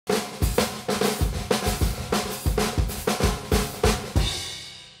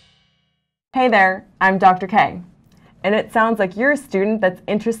Hey there, I'm Dr. K, and it sounds like you're a student that's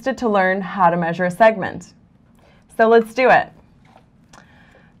interested to learn how to measure a segment. So let's do it.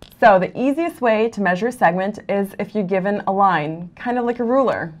 So the easiest way to measure a segment is if you're given a line, kind of like a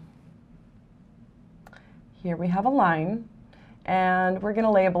ruler. Here we have a line, and we're going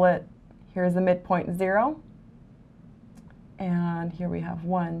to label it, here's the midpoint 0, and here we have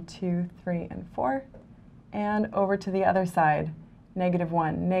 1, 2, 3, and 4, and over to the other side,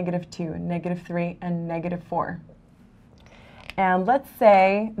 -1, -2, -3, and -4. And let's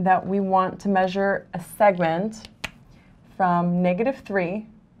say that we want to measure a segment from -3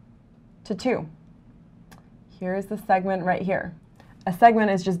 to 2. Here's the segment right here. A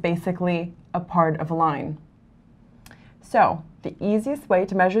segment is just basically a part of a line. So the easiest way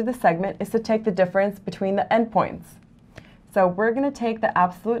to measure the segment is to take the difference between the endpoints. So we're going to take the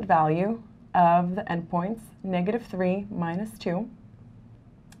absolute value of the endpoints, -3 minus 2,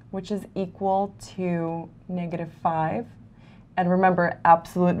 which is equal to -5. And remember,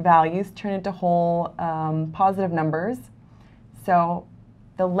 absolute values turn into whole positive numbers. So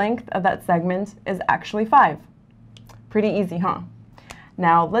the length of that segment is actually 5. Pretty easy, huh?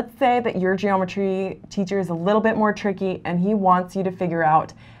 Now, let's say that your geometry teacher is a little bit more tricky and he wants you to figure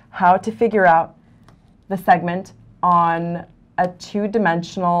out how to figure out the segment on a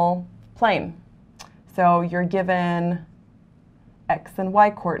two-dimensional plane. So you're given X and Y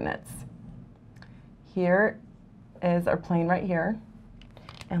coordinates. Here is our plane right here.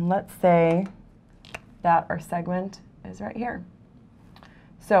 And let's say that our segment is right here.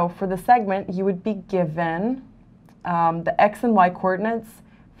 So for the segment, you would be given the X and Y coordinates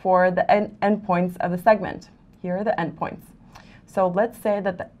for the endpoints of the segment. Here are the endpoints. So let's say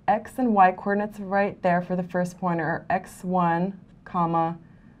that the X and Y coordinates right there for the first point are x1,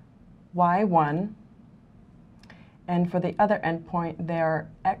 y1. And for the other endpoint, they are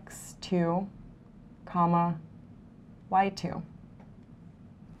x2, y2.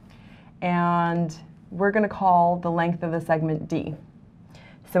 And we're going to call the length of the segment d.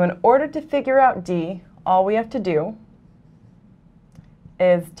 So in order to figure out d, all we have to do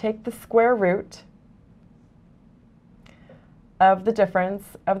is take the square root of the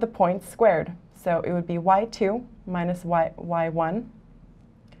difference of the points squared. So it would be y2 minus y1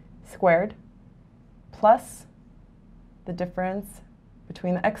 squared plus the difference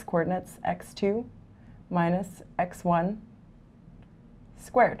between the x coordinates, x2 minus x1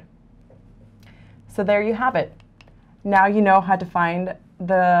 squared. So there you have it. Now you know how to find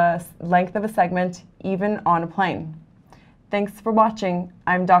the length of a segment even on a plane. Thanks for watching.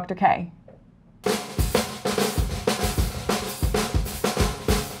 I'm Dr. K.